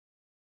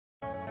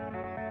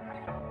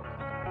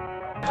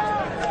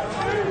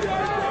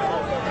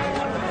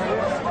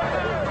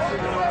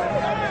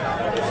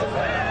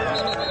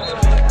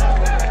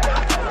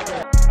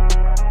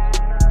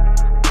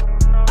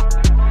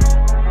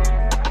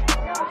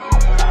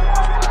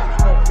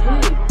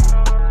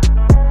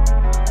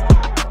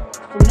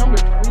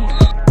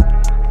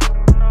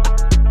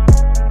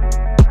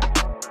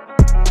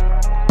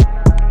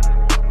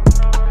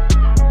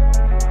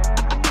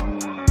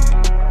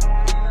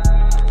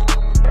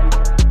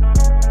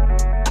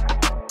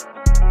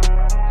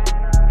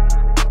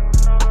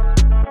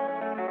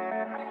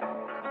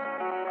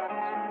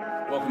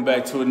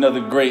back to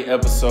another great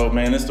episode,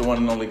 man. It's the one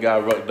and only guy,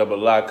 Ruck Double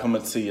Live,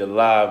 coming to you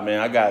live, man.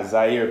 I got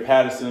Zaire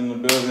Patterson in the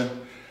building,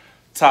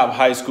 top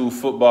high school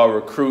football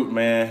recruit,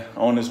 man,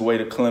 on his way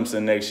to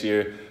Clemson next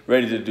year,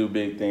 ready to do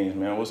big things,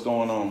 man. What's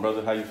going on,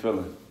 brother? How you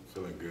feeling?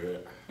 Feeling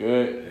good.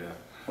 Good? Yeah.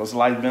 What's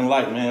life been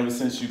like, man, ever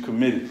since you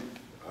committed?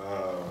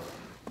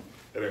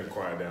 It didn't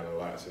quiet down a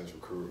lot since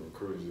recruiting.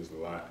 Recruiting is just a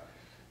lot.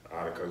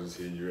 All the coaches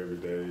hear you every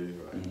day,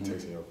 like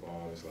texting your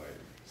phone. It's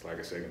like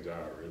a second job,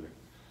 really.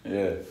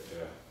 Yeah.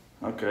 Yeah.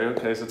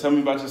 Okay. So tell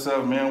me about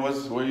yourself, man.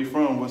 Where you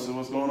from? What's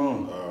going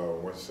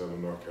on?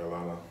 Winston-Salem, North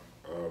Carolina.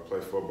 Play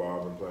football.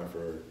 I've been playing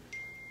for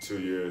 2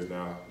 years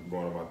now. I'm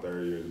going on my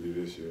third year to be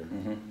this year.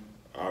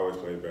 I always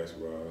played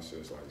basketball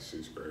since like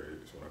 6th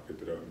grade. That's when I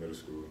picked it up in middle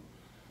school.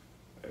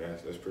 And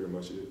that's pretty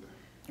much it.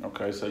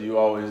 Okay, so you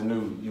always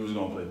knew you was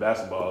gonna play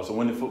basketball. So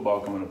when did football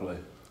come into play?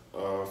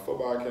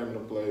 Football came into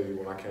play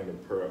when I came to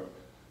prep.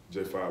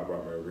 J5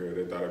 brought me over here.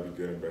 They thought I'd be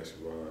good in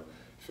basketball.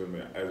 Feel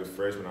me? As a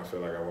freshman, I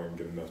felt like I wasn't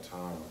getting enough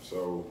time.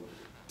 So,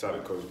 tried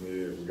to coach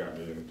me. We got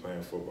me into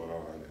playing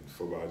football, and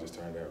football just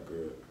turned out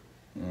good.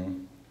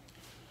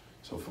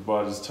 So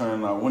football just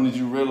turned out. When did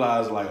you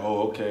realize, like,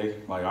 oh,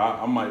 okay, like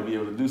I might be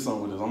able to do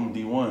something with this? I'm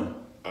D1.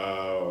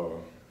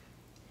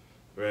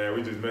 Man,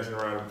 we just messing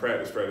around in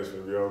practice. Practice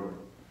gonna be over.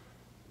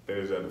 Then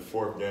it was at the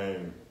 4th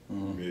game.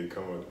 He had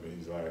come up to me.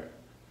 He's like,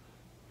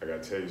 I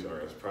gotta tell you something.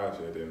 I was proud of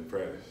you at the end of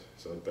practice.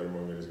 So 30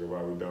 more minutes go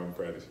by, we done with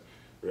practice.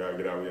 We gotta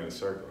get out, we in a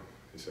circle.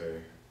 He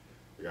said,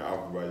 we got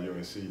offered by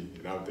UNC.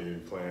 And I'm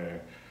thinking playing,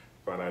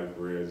 find out your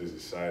career, just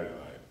excited,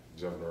 like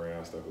jumping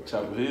around, stuff like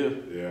Chapel that. Hill?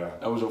 Yeah.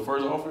 That was your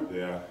first offer?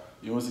 Yeah.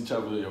 UNC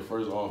Chapel Hill, your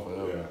first offer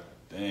ever? Yeah.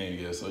 Dang,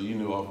 yeah. So you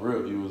knew off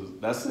rip,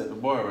 that set the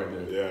bar right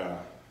there. Yeah.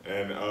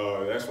 And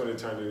that's when it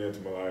turned it into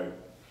my, like,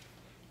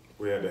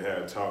 we had to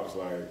have talks,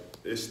 like,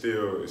 it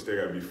still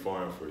gotta be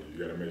fun for you. You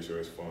gotta make sure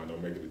it's fun.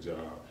 Don't make it a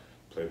job.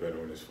 Play better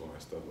when it's fun,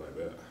 stuff like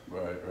that.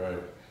 Right.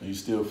 And you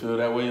still feel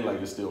that way?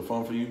 Like it's still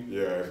fun for you?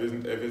 Yeah, if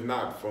it's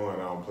not fun,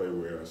 I don't play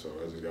well. So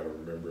I just gotta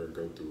remember and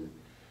go through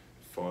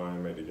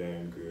fun, make the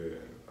game good,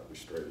 and I'll be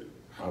straight.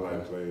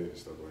 Highlight play and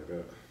stuff like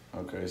that.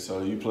 Okay,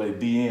 so you play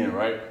DN,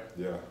 right?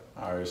 Yeah.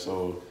 All right,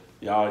 so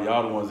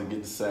y'all the ones that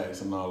get the sacks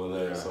and all of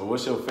that. Yeah. So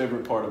what's your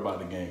favorite part about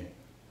the game?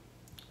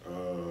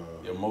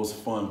 Your most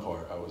fun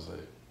part, I would say.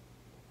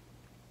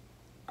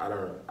 I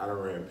done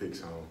ran picks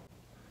home.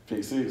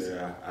 Pick six?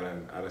 Yeah, I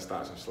done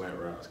stopped some slant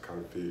routes, caught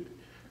a pick,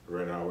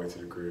 ran all the way to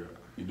the crib.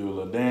 You do a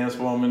little dance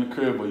for them in the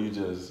crib, or you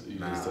just take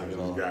it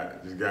on?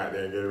 Just got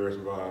there and get the rest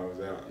of the ball, I was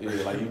out.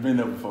 Yeah, like you've been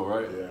there before,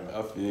 right? Yeah.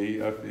 I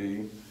feel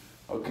you.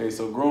 Okay,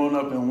 so growing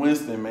up in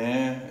Winston,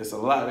 man, it's a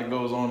lot that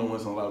goes on in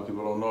Winston a lot of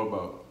people don't know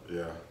about.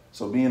 Yeah.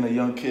 So being a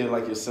young kid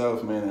like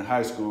yourself, man, in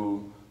high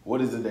school, what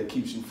is it that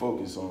keeps you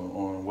focused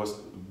on what's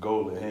the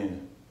goal at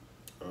hand?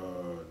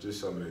 Just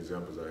some of the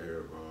examples I hear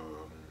of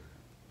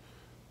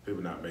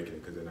people not making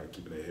it because they're not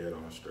keeping their head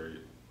on straight.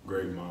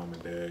 Great mom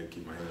and dad,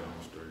 keep my head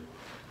on straight.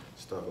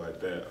 Stuff like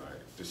that,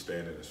 like just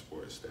staying in the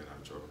sport, staying out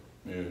of trouble.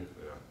 Yeah.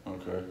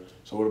 Okay.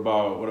 So what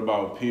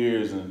about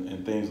peers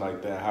and things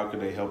like that? How could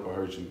they help or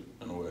hurt you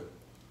in a way?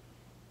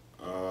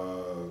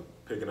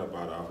 Picking up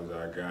out of offers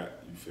I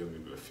got, you feel me?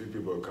 But a few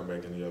people will come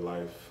back into your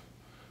life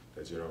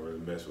that you don't really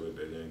mess with,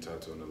 that you ain't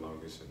talked to in the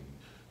longest, and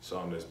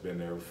some that's been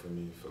there for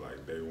me for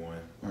like day one,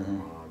 like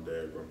mom,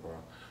 dad,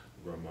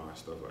 grandma,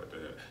 stuff like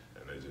that.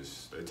 And they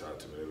talk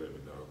to me, they let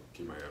me know,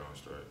 keep my head on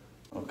straight.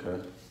 Okay.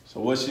 So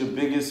what's your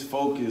biggest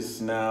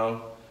focus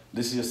now?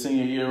 This is your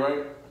senior year,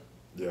 right?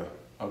 Yeah.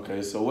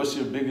 Okay, so what's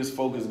your biggest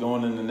focus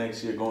going into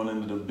next year, going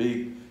into the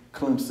big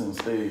Clemson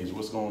stage?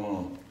 What's going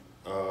on?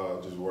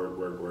 Just work,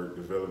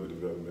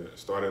 development.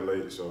 Started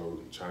late, so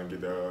trying to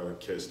get that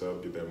catched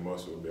up, get that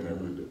muscle, being able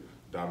to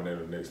dominate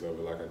at the next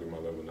level like I do my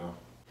level now.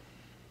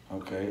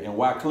 Okay, and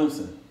why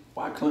Clemson?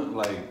 Why Clemson?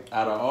 Like,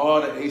 out of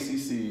all the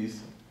ACC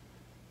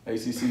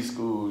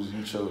schools,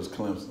 you chose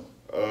Clemson.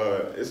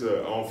 It's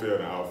an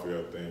on-field and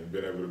outfield thing,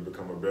 being able to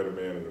become a better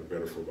man and a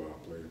better football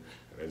player.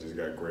 And they just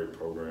got great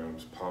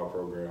programs, power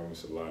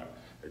programs, a lot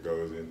that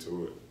goes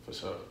into it. For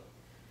sure.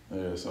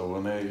 Yeah, so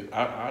when I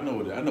know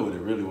what it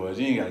really was.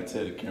 You ain't got to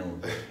tell the camera,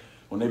 but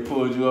when they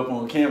pulled you up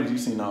on cameras, you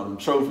seen all them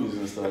trophies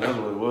and stuff. That's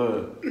what it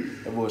was.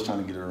 That boy was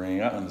trying to get a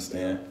ring. I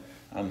understand.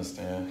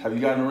 Have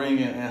you gotten a ring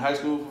in high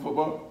school for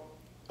football?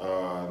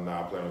 Nah,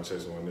 I plan on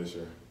chasing one this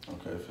year.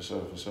 Okay, for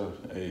sure.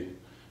 Hey,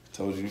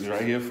 told you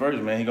right here first,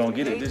 man. He gonna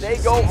get it this year.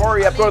 They go,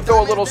 hurry up, go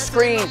throw a little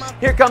screen.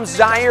 Here comes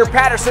Zaire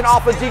Patterson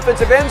off the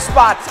defensive end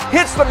spot.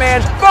 Hits the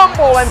man,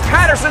 fumble, and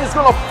Patterson is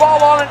gonna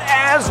fall on it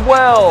as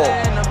well.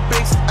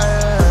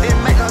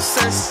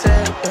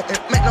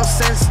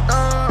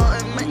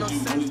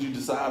 When did you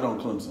decide on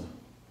Clemson?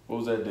 What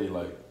was that day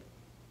like?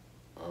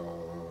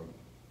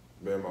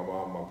 Me and my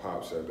mom and my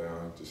pop sat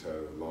down, just had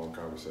a long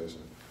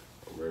conversation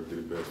of where would be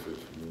the best fit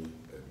for me.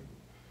 And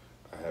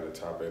I had a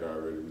top 8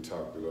 already. We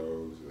talked through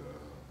those.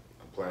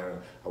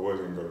 I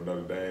wasn't going to go to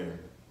Notre Dame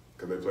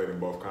because they played in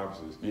both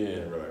conferences. Yeah.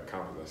 And we're like,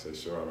 conference, I said,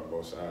 sure, out on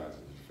both sides.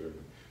 And you feel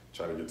me?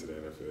 Try to get to the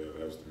NFL.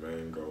 That was the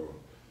main goal.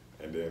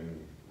 And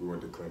then we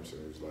went to Clemson.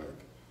 It was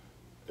like,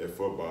 if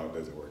football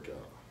doesn't work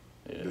out,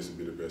 this would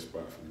be the best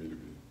spot for me to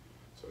be.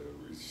 So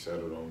we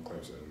settled on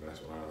Clemson, and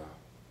that's when I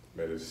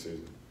made a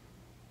decision.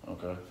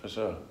 Okay, for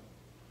sure.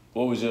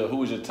 Who was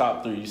your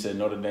top three? You said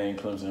Notre Dame,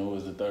 Clemson. Who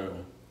was the third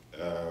one?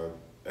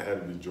 It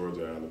had to be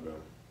Georgia, Alabama.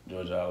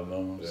 Georgia,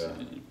 Alabama. Yeah.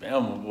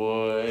 Bama,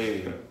 boy.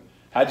 Hey.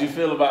 How'd you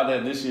feel about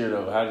that this year,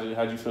 though?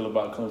 How'd you feel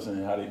about Clemson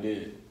and how they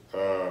did?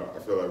 I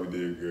feel like we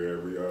did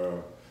good.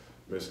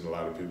 We missing a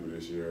lot of people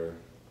this year.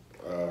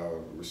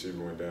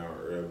 Receiver went down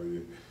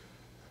early.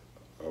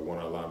 One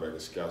of our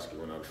linebackers, Skowski,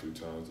 went out a few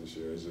times this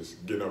year. It's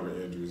just getting over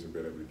injuries and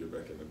being able to get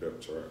back in the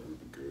depth chart would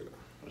be good.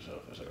 For sure,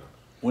 for sure.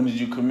 When did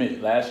you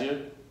commit? Last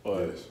year?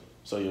 Or, yes.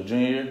 So your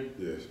junior year?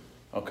 Yes.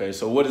 Okay,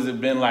 so what has it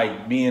been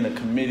like being a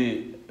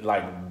committed,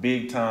 like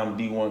big-time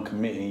D1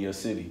 commit in your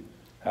city?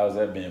 How's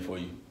that been for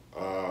you?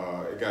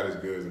 It got its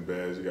goods and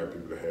bads. You got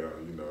people to hate on,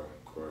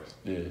 of course.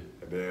 Yeah.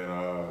 And then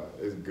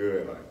it's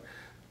good. Like,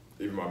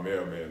 even my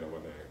mailman know my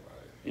name.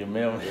 Like, your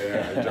mailman?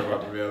 Yeah, he drove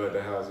out the mail at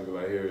the house. He was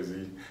like, "Here is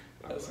he."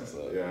 That's what's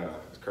up. Yeah,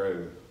 it's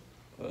crazy.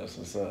 That's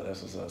what's up.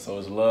 That's what's up. So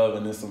it's love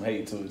and there's some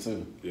hate to it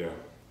too. Yeah.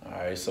 All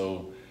right.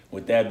 So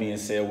with that being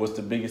said, what's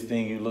the biggest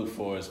thing you look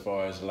for as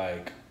far as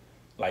like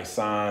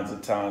signs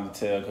of time to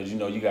tell? Because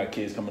you got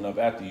kids coming up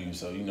after you,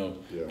 so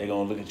they're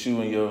gonna look at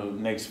you in your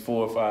next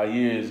 4 or 5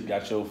 years,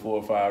 got your 4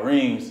 or 5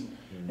 rings,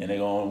 and they're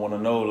gonna want to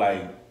know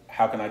like,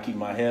 how can I keep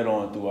my head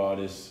on through all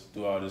this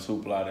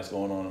hoopla that's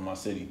going on in my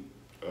city?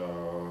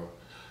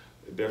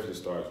 It definitely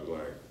starts with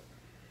like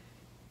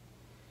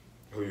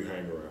who you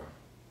hang around.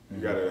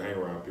 You gotta hang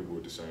around people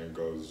with the same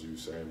goals as you,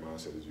 same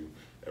mindset as you,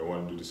 and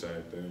want to do the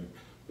same thing.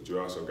 But you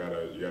also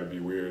gotta be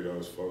weary of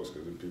those folks,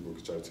 because the people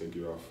can try to take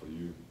you off for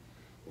you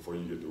before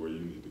you get to where you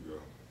need to go.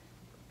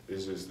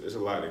 It's a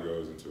lot that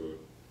goes into it.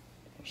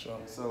 Sure.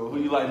 So who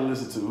you like to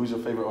listen to? Who's your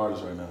favorite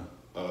artist right now?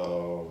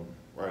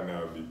 Right now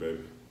it'd be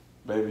Baby.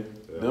 Baby?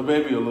 Yeah. Lil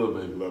Baby or Lil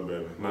Baby? Lil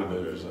Baby. Lil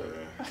Baby, for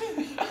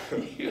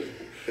sure.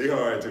 He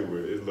hard too, but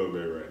it's Lil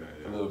Baby right now.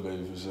 Yeah. Lil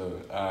Baby for sure.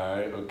 All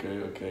right,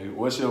 okay.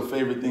 What's your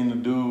favorite thing to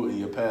do in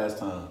your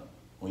pastime?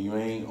 When you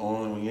ain't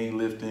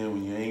lifting,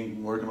 when you ain't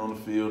working on the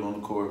field, on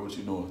the court, what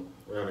you doing?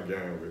 We're on the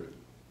game with it.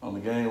 On the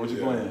game? What you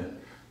playing?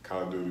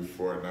 Call of Duty,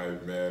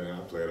 Fortnite, Madden. I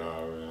play it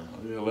all, man.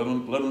 Yeah, let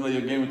them know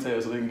your gamer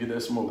tag so they can get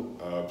that smoke.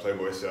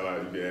 Playboy shout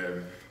out, you can have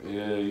it.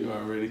 Yeah, you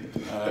already.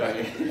 All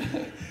right.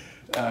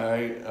 All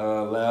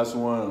right. Last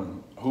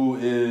one.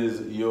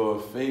 Who's your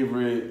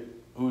favorite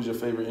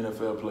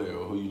NFL player,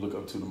 or who you look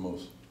up to the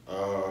most?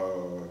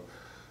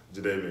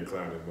 Jadeveon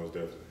Clowney, most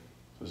definitely.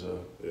 For sure.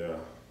 Yeah.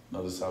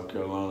 Another South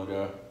Carolina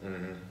guy.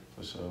 Mm-hmm.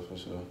 For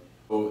sure.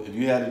 Well, if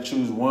you had to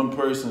choose one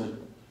person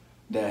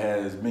that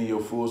has been your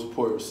full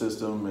support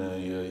system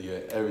and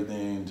your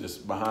everything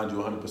just behind you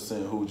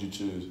 100%, who would you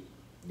choose?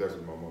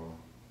 Definitely my mom.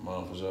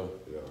 Mom, for sure?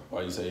 Yeah.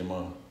 Why you say your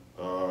mom?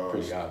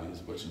 Pretty obvious,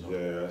 but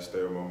Yeah, I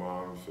stay with my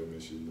mom, you feel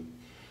me?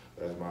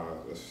 That's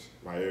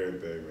my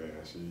everything, man.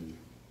 She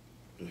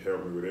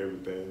helped me with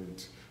everything,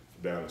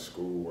 down to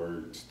school,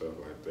 work, stuff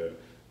like that.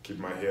 Keep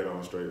my head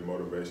on straight,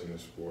 motivation in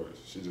sports.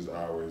 She's just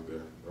always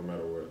there, no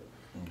matter what.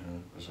 Okay,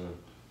 for sure.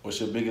 What's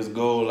your biggest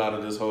goal out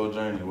of this whole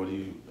journey? What do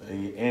you,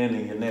 and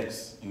in your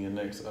next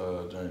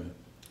journey?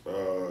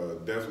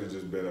 Definitely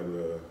just being able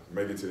to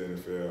make it to the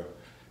NFL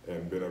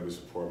and being able to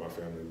support my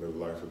family, live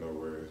life with no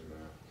worries,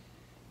 man.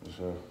 For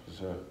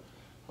sure.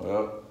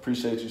 Well,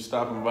 appreciate you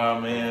stopping by,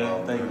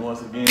 man. Thank you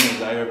once again.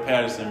 Zaire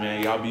Patterson,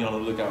 man. Y'all be on the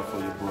lookout for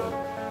your boy.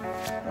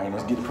 All right,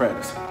 let's get to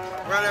practice.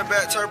 Run that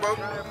back, Turbo.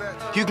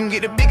 You can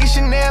get the biggest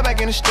Chanel back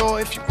in the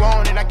store if you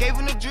want it. I gave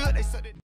him the drill, they said it.